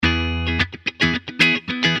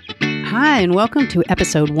Hi, and welcome to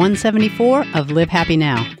episode 174 of Live Happy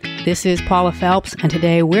Now. This is Paula Phelps, and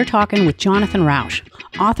today we're talking with Jonathan Rauch,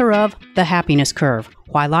 author of The Happiness Curve,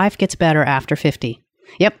 Why Life Gets Better After 50.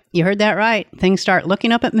 Yep, you heard that right. Things start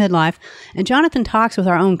looking up at midlife, and Jonathan talks with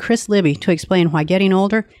our own Chris Libby to explain why getting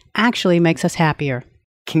older actually makes us happier.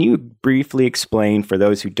 Can you briefly explain for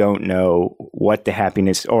those who don't know what the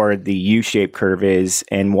happiness or the U-shaped curve is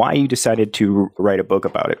and why you decided to write a book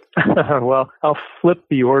about it? Well, I'll flip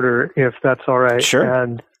the order if that's all right. Sure.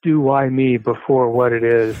 And do why me before what it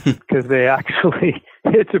is, because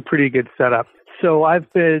it's a pretty good setup. So I've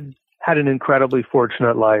had an incredibly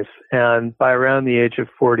fortunate life. And by around the age of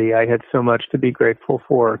 40, I had so much to be grateful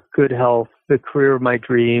for. Good health, the career of my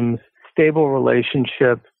dreams, stable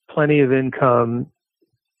relationship, plenty of income.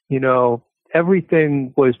 You know,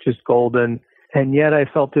 everything was just golden. And yet I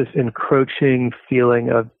felt this encroaching feeling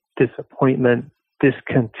of disappointment,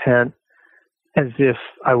 discontent, as if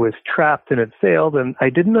I was trapped and it failed, and I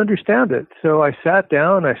didn't understand it. So I sat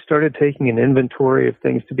down, I started taking an inventory of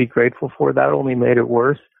things to be grateful for. That only made it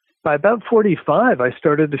worse. By about 45, I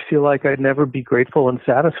started to feel like I'd never be grateful and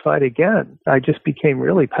satisfied again. I just became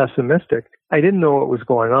really pessimistic. I didn't know what was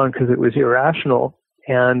going on because it was irrational.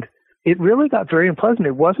 And it really got very unpleasant.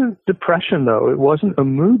 It wasn't depression, though. It wasn't a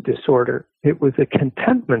mood disorder. It was a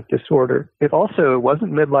contentment disorder. It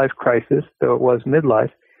wasn't midlife crisis, though it was midlife,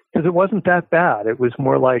 because it wasn't that bad. It was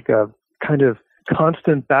more like a kind of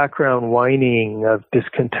constant background whining of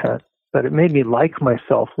discontent, but it made me like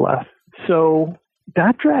myself less. So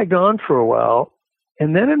that dragged on for a while.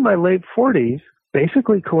 And then in my late 40s,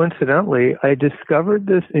 basically coincidentally, I discovered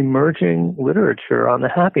this emerging literature on the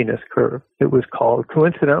happiness curve, it was called.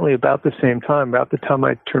 Coincidentally, about the same time, about the time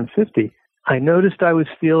I turned 50, I noticed I was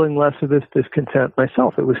feeling less of this discontent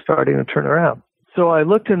myself. It was starting to turn around. So I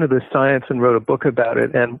looked into the science and wrote a book about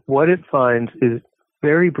it. And what it finds is,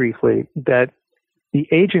 very briefly, that the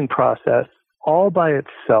aging process all by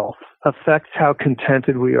itself affects how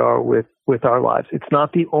contented we are with our lives. It's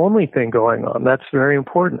not the only thing going on. That's very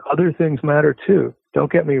important. Other things matter too. Don't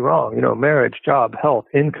get me wrong. You know, marriage, job, health,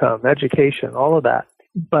 income, education, all of that.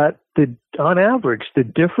 But on average, the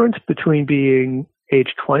difference between being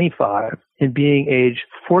age 25 and being age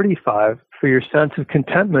 45 for your sense of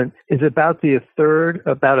contentment is about a third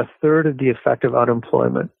of the effect of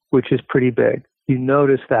unemployment, which is pretty big. You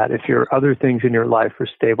notice that if your other things in your life are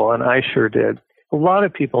stable, and I sure did. A lot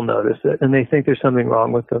of people notice it, and they think there's something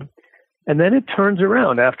wrong with them. And then it turns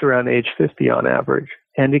around after around age 50 on average,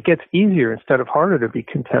 and it gets easier instead of harder to be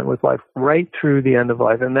content with life right through the end of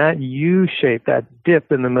life. And that U-shape, that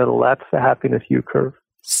dip in the middle, that's the happiness U-curve.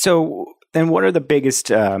 So then what are the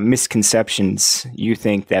biggest misconceptions you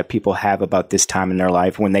think that people have about this time in their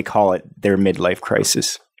life when they call it their midlife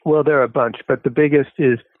crisis? Well, there are a bunch, but the biggest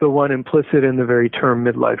is the one implicit in the very term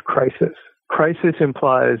midlife crisis. Crisis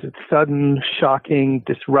implies it's sudden, shocking,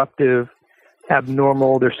 disruptive,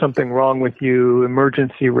 abnormal, there's something wrong with you,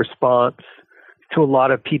 emergency response. To a lot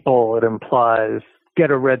of people, it implies get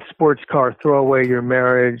a red sports car, throw away your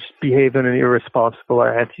marriage, behave in an irresponsible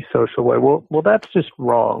or antisocial way. Well, that's just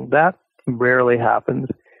wrong. That rarely happens.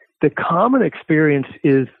 The common experience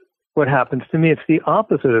is what happens to me. It's the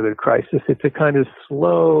opposite of the crisis. It's a kind of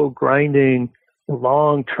slow, grinding,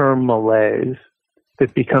 long-term malaise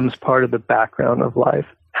that becomes part of the background of life.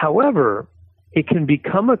 However, it can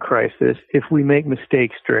become a crisis if we make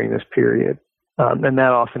mistakes during this period, and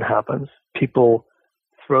that often happens. People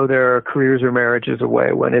throw their careers or marriages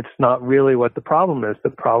away when it's not really what the problem is. The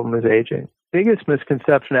problem is aging. Biggest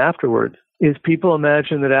misconception afterwards is people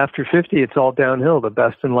imagine that after 50, it's all downhill. The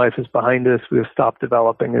best in life is behind us. We've stopped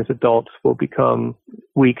developing as adults. We'll become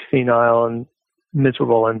weak, senile, and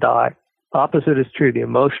miserable and die. Opposite is true. The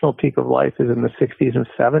emotional peak of life is in the 60s and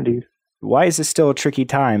 70s. Why is this still a tricky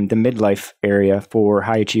time, the midlife area, for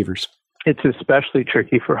high achievers? It's especially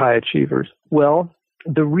tricky for high achievers. Well,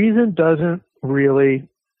 the reason doesn't really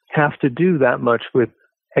have to do that much with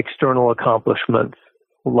external accomplishments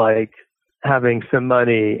like having some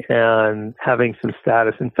money and having some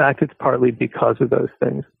status. In fact, it's partly because of those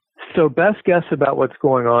things. So best guess about what's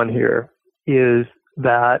going on here is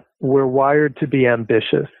that we're wired to be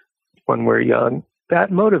ambitious when we're young.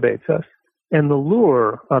 That motivates us. And the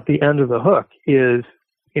lure at the end of the hook is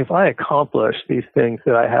if I accomplish these things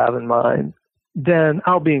that I have in mind, then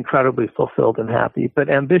I'll be incredibly fulfilled and happy. But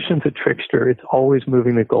ambition's a trickster. It's always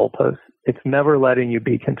moving the goalposts. It's never letting you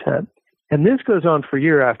be content. And this goes on for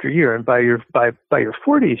year after year. And by your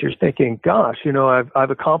 40s, you're thinking, gosh, you know,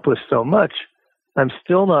 I've accomplished so much. I'm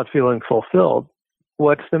still not feeling fulfilled.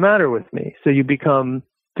 What's the matter with me? So you become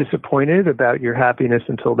disappointed about your happiness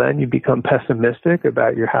until then. You become pessimistic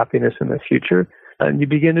about your happiness in the future. And you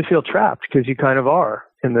begin to feel trapped because you kind of are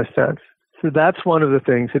in this sense. So that's one of the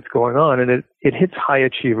things that's going on. And it hits high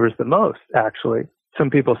achievers the most, actually. Some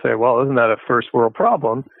people say, well, isn't that a first world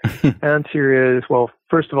problem? Answer is, well,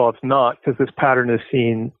 first of all, it's not, because this pattern is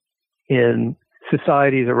seen in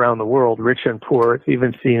societies around the world, rich and poor. It's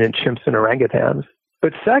even seen in chimps and orangutans.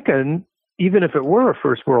 But second, even if it were a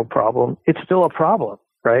first world problem, it's still a problem,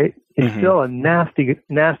 right? It's still a nasty,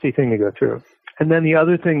 nasty thing to go through. And then the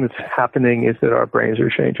other thing that's happening is that our brains are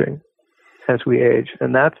changing as we age.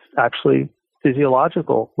 And that's actually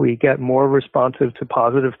physiological. We get more responsive to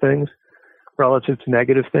positive things relative to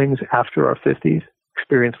negative things after our 50s,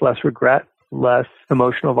 experience less regret, less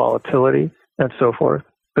emotional volatility, and so forth.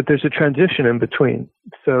 But there's a transition in between.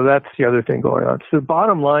 So that's the other thing going on. So the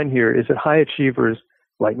bottom line here is that high achievers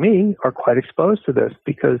like me are quite exposed to this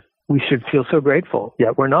because we should feel so grateful,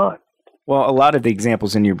 yet we're not. Well, a lot of the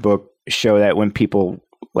examples in your book show that when people,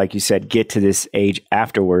 like you said, get to this age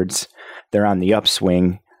afterwards, they're on the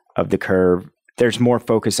upswing of the curve. There's more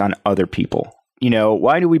focus on other people. You know,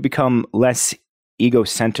 why do we become less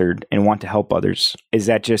ego-centered and want to help others? Is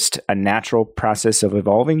that just a natural process of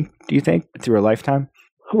evolving, do you think, through a lifetime?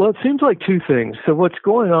 Well, it seems like two things. So what's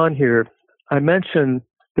going on here, I mentioned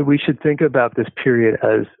that we should think about this period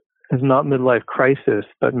as not midlife crisis,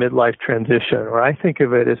 but midlife transition, or I think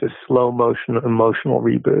of it as a slow motion emotional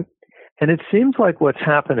reboot. And it seems like what's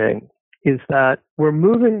happening is that we're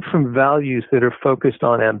moving from values that are focused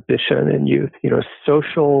on ambition in youth, you know,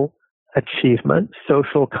 social achievement,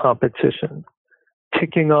 social competition,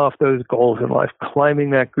 ticking off those goals in life,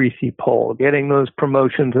 climbing that greasy pole, getting those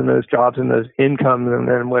promotions and those jobs and those incomes and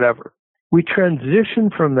then whatever. We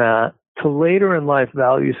transition from that to later in life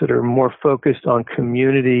values that are more focused on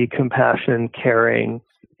community, compassion, caring.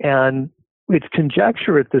 And it's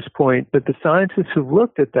conjecture at this point, but the scientists who've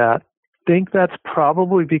looked at that think that's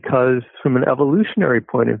probably because from an evolutionary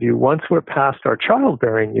point of view, once we're past our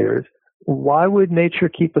childbearing years, why would nature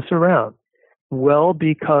keep us around? Well,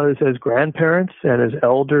 because as grandparents and as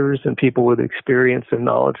elders and people with experience and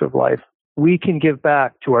knowledge of life, we can give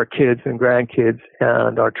back to our kids and grandkids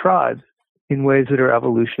and our tribes in ways that are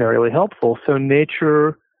evolutionarily helpful. So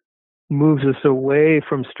nature moves us away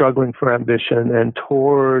from struggling for ambition and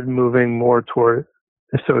toward moving more toward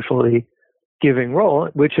a socially giving role,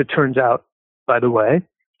 which it turns out, by the way,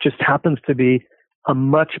 just happens to be a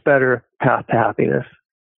much better path to happiness.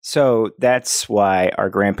 So that's why our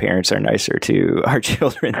grandparents are nicer to our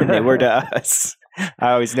children than they were to us.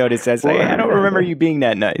 I always notice that. Like, I don't remember you being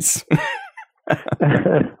that nice.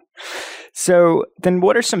 So then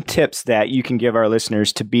what are some tips that you can give our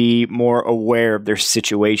listeners to be more aware of their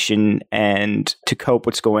situation and to cope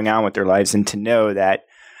what's going on with their lives and to know that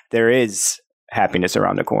there is happiness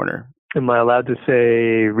around the corner? Am I allowed to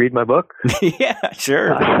say, read my book? Yeah,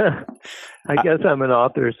 sure. I guess I'm an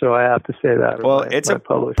author, so I have to say that. Well, it's a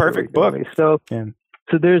perfect book. So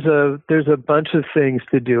there's a bunch of things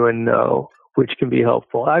to do and know, which can be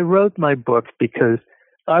helpful. I wrote my book because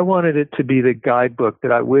I wanted it to be the guidebook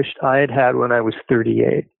that I wished I had had when I was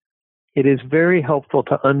 38. It is very helpful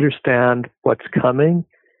to understand what's coming,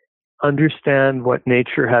 understand what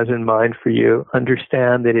nature has in mind for you,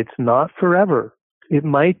 understand that it's not forever. It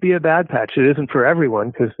might be a bad patch. It isn't for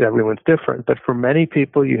everyone because everyone's different. But for many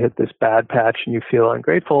people, you hit this bad patch and you feel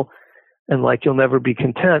ungrateful and like you'll never be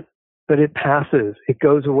content. But it passes. It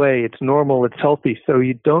goes away. It's normal. It's healthy. So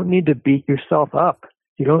you don't need to beat yourself up.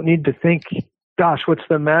 You don't need to think, gosh, what's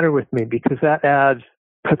the matter with me? Because that adds,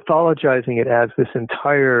 pathologizing it adds this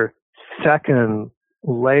entire second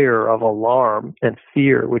layer of alarm and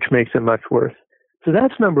fear, which makes it much worse. So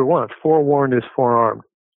that's number one. Forewarned is forearmed.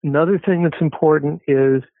 Another thing that's important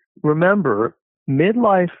is, remember,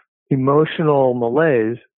 midlife emotional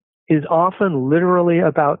malaise is often literally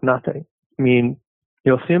about nothing. I mean,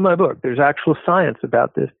 you'll see in my book, there's actual science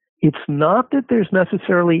about this. It's not that there's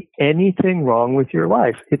necessarily anything wrong with your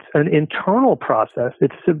life. It's an internal process.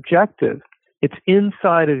 It's subjective. It's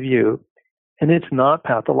inside of you, and it's not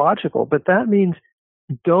pathological. But that means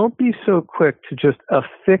don't be so quick to just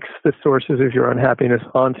affix the sources of your unhappiness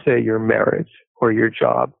on, say, your marriage or your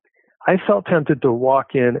job. I felt tempted to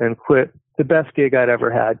walk in and quit the best gig I'd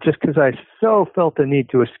ever had just because I so felt the need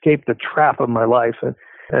to escape the trap of my life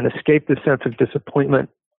and escape the sense of disappointment.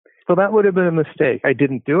 So that would have been a mistake. I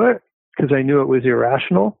didn't do it because I knew it was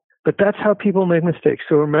irrational, but that's how people make mistakes.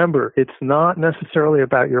 So remember, it's not necessarily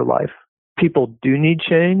about your life. People do need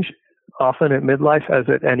change, often at midlife as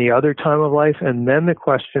at any other time of life. And then the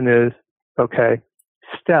question is, okay,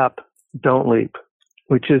 step, don't leap,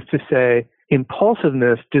 which is to say,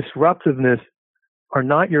 impulsiveness, disruptiveness are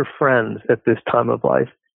not your friends at this time of life.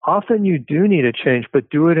 Often you do need a change, but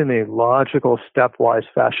do it in a logical, stepwise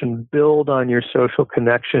fashion. Build on your social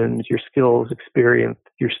connections, your skills, experience,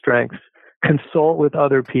 your strengths. Consult with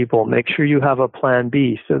other people. Make sure you have a plan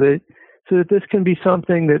B so that this can be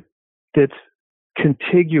something that's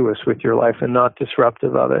contiguous with your life and not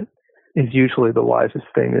disruptive of it is usually the wisest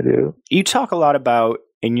thing to do. You talk a lot about,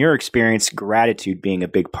 in your experience, gratitude being a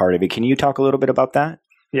big part of it. Can you talk a little bit about that?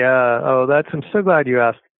 Yeah. I'm so glad you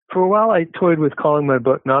asked. For a while, I toyed with calling my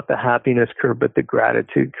book not the happiness curve, but the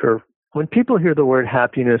gratitude curve. When people hear the word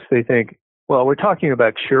happiness, they think, well, we're talking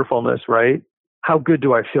about cheerfulness, right? How good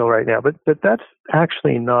do I feel right now? But that's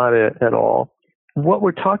actually not it at all. What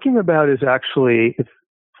we're talking about is actually, it's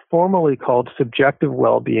formally called subjective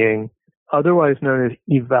well-being, otherwise known as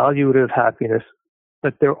evaluative happiness.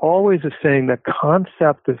 But they're always saying the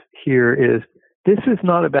concept here is, this is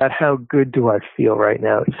not about how good do I feel right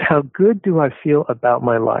now. It's how good do I feel about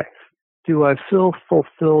my life? Do I feel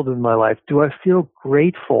fulfilled in my life? Do I feel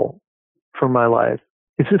grateful for my life?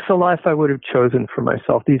 Is this a life I would have chosen for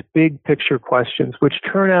myself? These big picture questions, which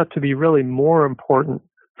turn out to be really more important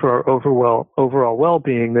for our overall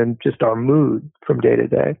well-being than just our mood from day to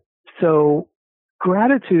day. So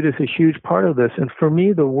gratitude is a huge part of this. And for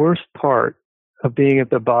me, the worst part of being at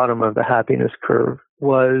the bottom of the happiness curve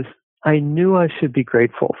was I knew I should be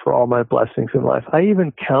grateful for all my blessings in life. I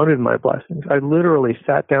even counted my blessings. I literally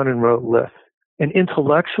sat down and wrote lists. And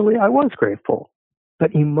intellectually, I was grateful.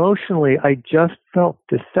 But emotionally, I just felt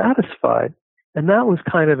dissatisfied. And that was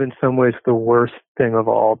kind of in some ways the worst thing of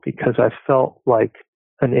all, because I felt like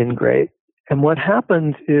an ingrate. And what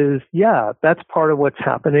happens is, yeah, that's part of what's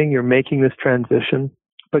happening. You're making this transition.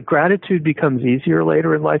 But gratitude becomes easier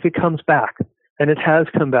later in life. It comes back. And it has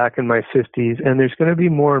come back in my 50s, and there's going to be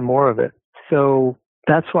more and more of it. So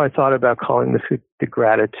that's why I thought about calling this the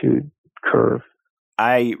gratitude curve.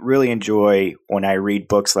 I really enjoy when I read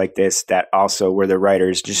books like this that also where the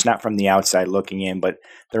writers, just not from the outside looking in, but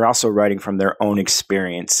they're also writing from their own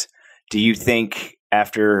experience. Do you think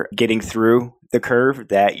after getting through the curve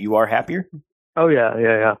that you are happier? Oh,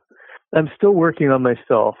 yeah. I'm still working on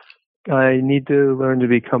myself. I need to learn to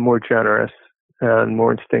become more generous and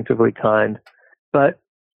more instinctively kind. But,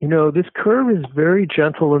 this curve is very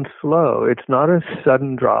gentle and slow. It's not a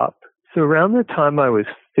sudden drop. So around the time I was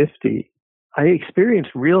 50, I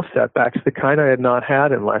experienced real setbacks, the kind I had not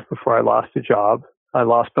had in life before. I lost a job. I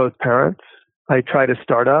lost both parents. I tried to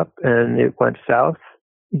start up and it went south.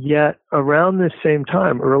 Yet around the same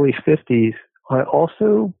time, early 50s, I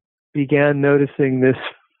also began noticing this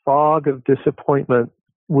fog of disappointment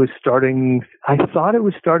was starting. I thought it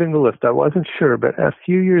was starting to lift. I wasn't sure, but a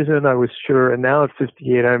few years in, I was sure. And now at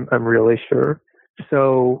 58, I'm really sure.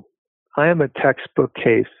 So I am a textbook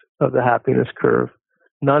case of the happiness curve.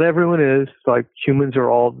 Not everyone is. Like, humans are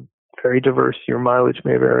all very diverse. Your mileage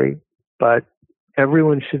may vary, but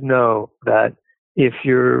everyone should know that if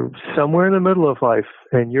you're somewhere in the middle of life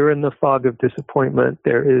and you're in the fog of disappointment,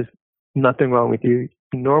 there is nothing wrong with you.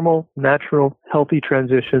 Normal, natural, healthy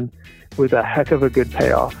transition with a heck of a good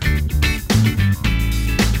payoff.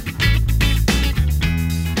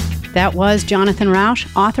 That was Jonathan Rauch,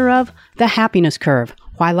 author of The Happiness Curve,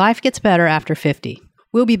 Why Life Gets Better After 50.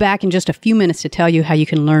 We'll be back in just a few minutes to tell you how you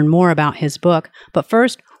can learn more about his book. But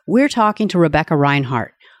first, we're talking to Rebecca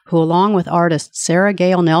Reinhart, who, along with artist Sarah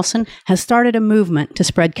Gale Nelson, has started a movement to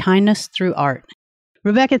spread kindness through art.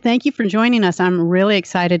 Rebecca, thank you for joining us. I'm really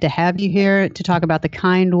excited to have you here to talk about the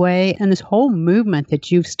Kind Way and this whole movement that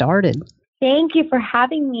you've started. Thank you for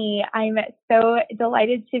having me. I'm so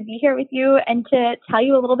delighted to be here with you and to tell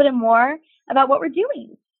you a little bit more about what we're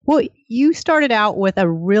doing. Well, you started out with a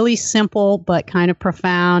really simple but kind of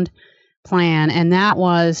profound plan, and that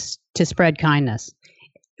was to spread kindness.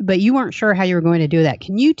 But you weren't sure how you were going to do that.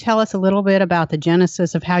 Can you tell us a little bit about the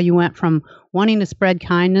genesis of how you went from wanting to spread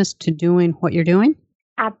kindness to doing what you're doing?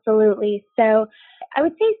 Absolutely. So I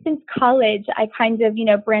would say since college, I kind of,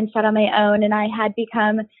 branched out on my own, and I had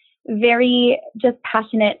become very just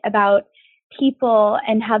passionate about people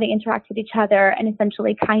and how they interact with each other and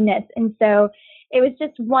essentially kindness. And so it was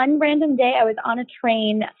just one random day I was on a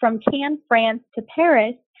train from Cannes, France to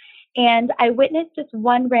Paris, and I witnessed just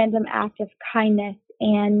one random act of kindness.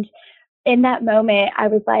 And in that moment, I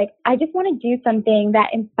was like, I just want to do something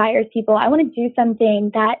that inspires people. I want to do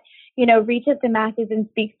something that, reaches the masses and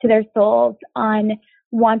speaks to their souls on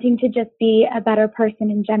wanting to just be a better person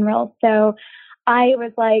in general. So I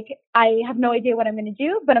was like, I have no idea what I'm going to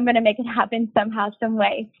do, but I'm going to make it happen somehow, some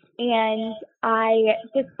way. And I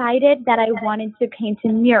decided that I wanted to paint a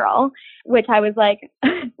mural, which I was like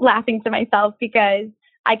laughing to myself because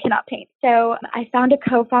I cannot paint. So I found a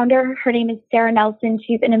co-founder. Her name is Sarah Nelson.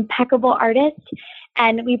 She's an impeccable artist.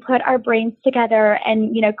 And we put our brains together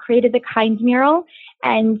and, created the Kind mural.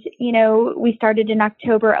 And, we started in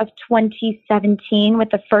October of 2017 with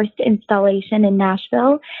the first installation in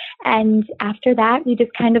Nashville. And after that, we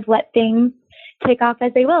just kind of let things take off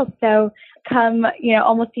as they will. So come,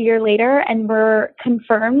 almost a year later, and we're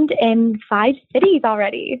confirmed in 5 cities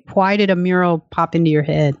already. Why did a mural pop into your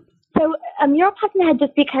head? So a mural popped in the head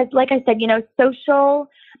just because, like I said,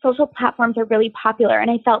 social platforms are really popular, and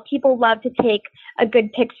I felt people love to take a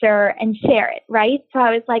good picture and share it, right? So I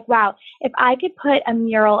was like, wow, if I could put a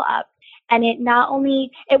mural up and it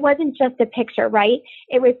wasn't just a picture, right?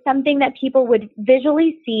 It was something that people would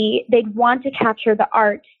visually see. They'd want to capture the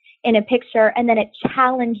art in a picture, and then it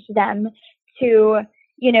challenged them to,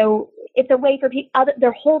 it's a way for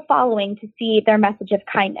their whole following to see their message of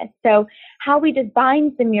kindness. So how we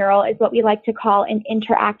designed the mural is what we like to call an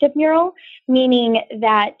interactive mural, meaning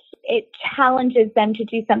that it challenges them to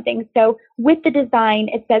do something. So with the design,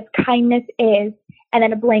 it says kindness is, and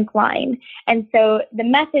then a blank line. And so the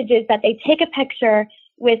message is that they take a picture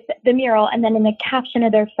with the mural, and then in the caption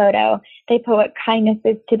of their photo, they put what kindness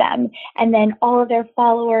is to them. And then all of their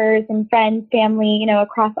followers and friends, family,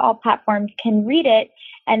 across all platforms can read it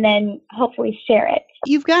and then hopefully share it.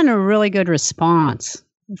 You've gotten a really good response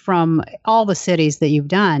from all the cities that you've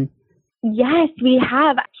done. Yes, we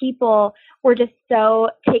have. People were just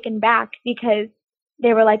so taken back because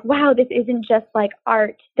they were like, wow, this isn't just like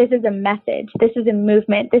art. This is a message. This is a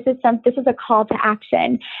movement. This is a call to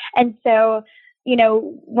action. And so,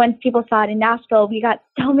 once people saw it in Nashville, we got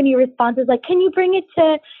so many responses like, can you bring it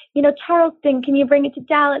to, Charleston? Can you bring it to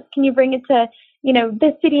Dallas? Can you bring it to,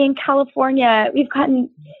 this city in California? We've gotten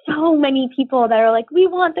so many people that are like, we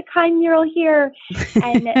want the Kind mural here.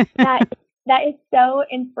 And that is so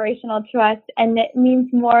inspirational to us. And it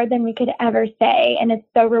means more than we could ever say. And it's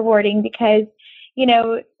so rewarding because,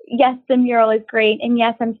 yes, the mural is great. And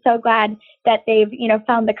yes, I'm so glad that they've,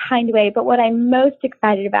 found the kind way. But what I'm most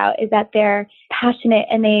excited about is that they're passionate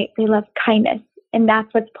and they love kindness. And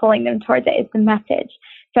that's what's pulling them towards it, is the message.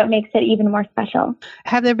 So it makes it even more special.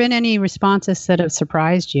 Have there been any responses that have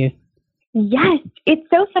surprised you? Yes. It's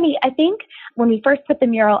so funny. I think when we first put the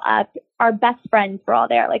mural up, our best friends were all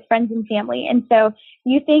there, like friends and family. And so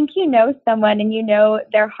you think you know someone and you know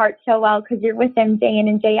their heart so well because you're with them day in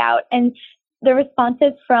and day out. And the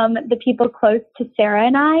responses from the people close to Sarah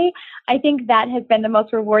and I think that has been the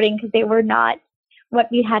most rewarding because they were not what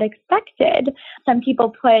we had expected. Some people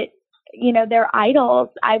put, their idols.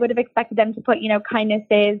 I would have expected them to put, kindness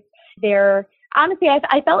is their, honestly,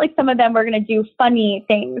 I felt like some of them were going to do funny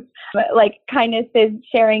things, like kindness is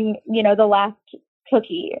sharing, the last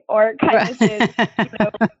cookie, or kindness is,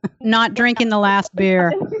 not drinking the last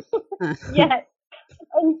beer. Yes.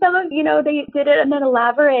 And some of, they did it in an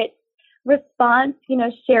elaborate response,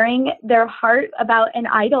 sharing their heart about an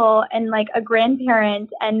idol and like a grandparent,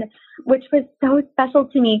 and which was so special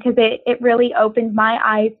to me because it really opened my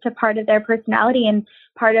eyes to part of their personality and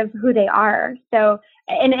part of who they are. So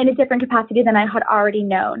in a different capacity than I had already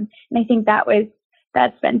known. And I think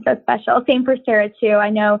that's been so special. Same for Sarah too. I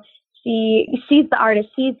know she's the artist.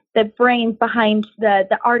 She's the brains behind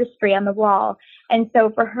the artistry on the wall. And so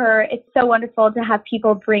for her, it's so wonderful to have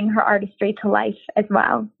people bring her artistry to life as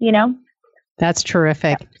well, That's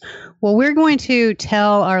terrific. Well, we're going to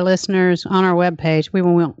tell our listeners on our webpage, we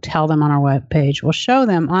won't tell them on our webpage, we'll show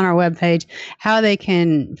them on our webpage how they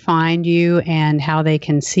can find you and how they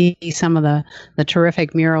can see some of the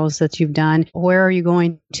terrific murals that you've done. Where are you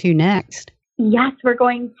going to next? Yes, we're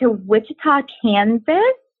going to Wichita, Kansas,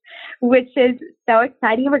 which is so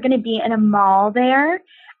exciting. We're going to be in a mall there.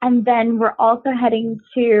 And then we're also heading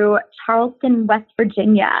to Charleston, West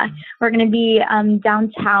Virginia. We're going to be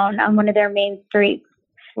downtown on one of their main streets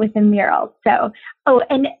with a mural. So,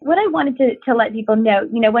 and what I wanted to let people know,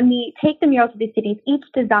 when we take the mural to the cities, each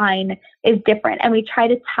design is different, and we try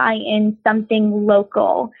to tie in something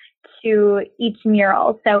local to each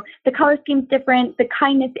mural. So the color scheme's different, the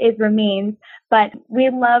kindness remains, but we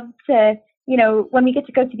love to, when we get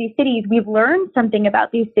to go to these cities, we've learned something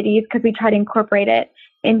about these cities because we try to incorporate it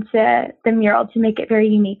into the mural to make it very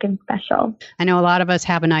unique and special. I know a lot of us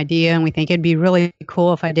have an idea and we think it'd be really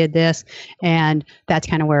cool if I did this, and that's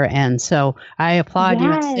kind of where it ends. So I applaud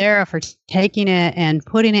you and Sarah for taking it and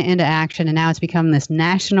putting it into action, and now it's become this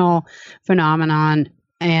national phenomenon.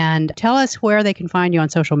 And tell us where they can find you on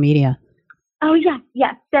social media. Oh,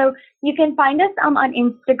 yes. So you can find us on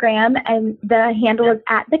Instagram, and the handle is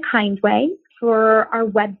 @TheKindWay. For our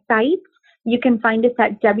website, you can find us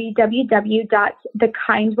at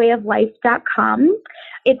www.thekindwayoflife.com.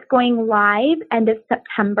 It's going live end of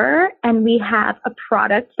September, and we have a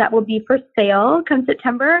product that will be for sale come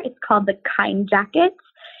September. It's called the Kind Jacket.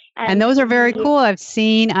 And those are very cool. I've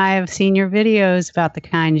seen your videos about the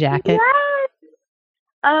Kind Jacket. Yes.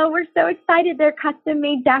 Oh, we're so excited. They're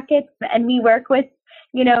custom-made jackets, and we work with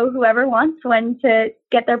whoever wants one to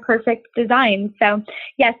get their perfect design. So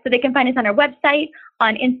yes, so they can find us on our website,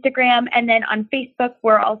 on Instagram, and then on Facebook,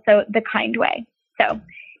 we're also The Kind Way. So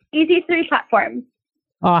easy 3 platforms.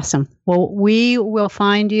 Awesome. Well, we will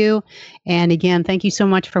find you. And again, thank you so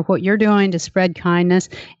much for what you're doing to spread kindness.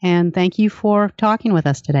 And thank you for talking with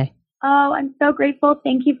us today. Oh, I'm so grateful.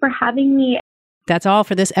 Thank you for having me. That's all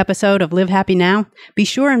for this episode of Live Happy Now. Be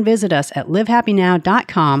sure and visit us at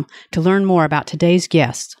livehappynow.com to learn more about today's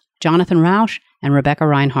guests, Jonathan Rauch and Rebecca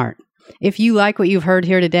Reinhart. If you like what you've heard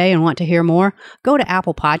here today and want to hear more, go to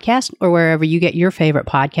Apple Podcasts or wherever you get your favorite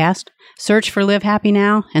podcast. Search for Live Happy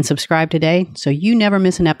Now and subscribe today so you never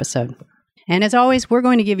miss an episode. And as always, we're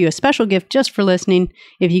going to give you a special gift just for listening.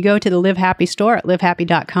 If you go to the Live Happy store at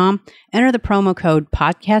livehappy.com, enter the promo code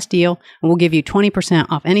PODCASTDEAL, and we'll give you 20%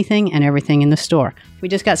 off anything and everything in the store. We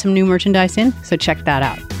just got some new merchandise in, so check that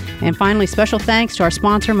out. And finally, special thanks to our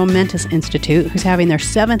sponsor, Momentous Institute, who's having their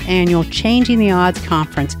 7th annual Changing the Odds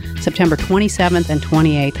Conference, September 27th and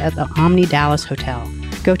 28th at the Omni Dallas Hotel.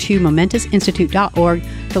 Go to momentusinstitute.org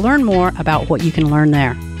to learn more about what you can learn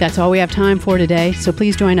there. That's all we have time for today, so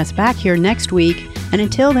please join us back here next week. And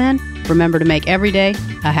until then, remember to make every day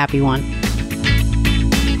a happy one.